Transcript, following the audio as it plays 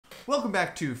Welcome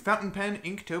back to Fountain Pen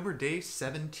Inktober Day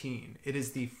 17. It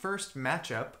is the first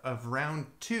matchup of round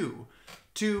 2.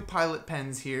 Two pilot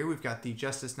pens here. We've got the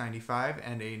Justice 95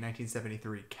 and a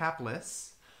 1973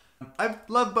 capless. I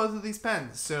love both of these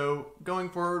pens, so going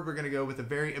forward we're going to go with a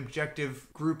very objective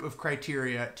group of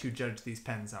criteria to judge these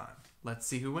pens on. Let's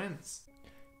see who wins.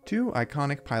 Two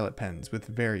iconic pilot pens with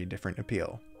very different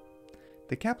appeal.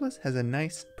 The capless has a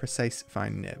nice, precise,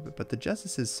 fine nib, but the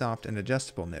Justice's soft and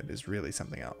adjustable nib is really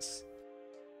something else.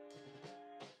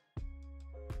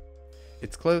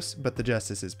 It's close, but the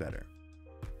Justice is better.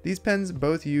 These pens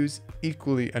both use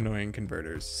equally annoying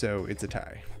converters, so it's a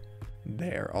tie.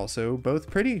 They're also both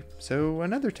pretty, so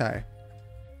another tie.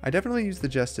 I definitely use the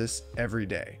Justice every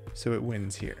day, so it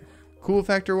wins here. Cool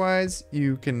factor wise,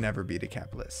 you can never beat a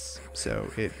capless,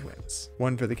 so it wins.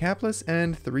 1 for the capless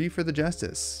and 3 for the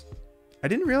Justice. I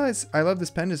didn't realize I love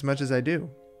this pen as much as I do.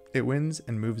 It wins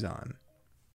and moves on.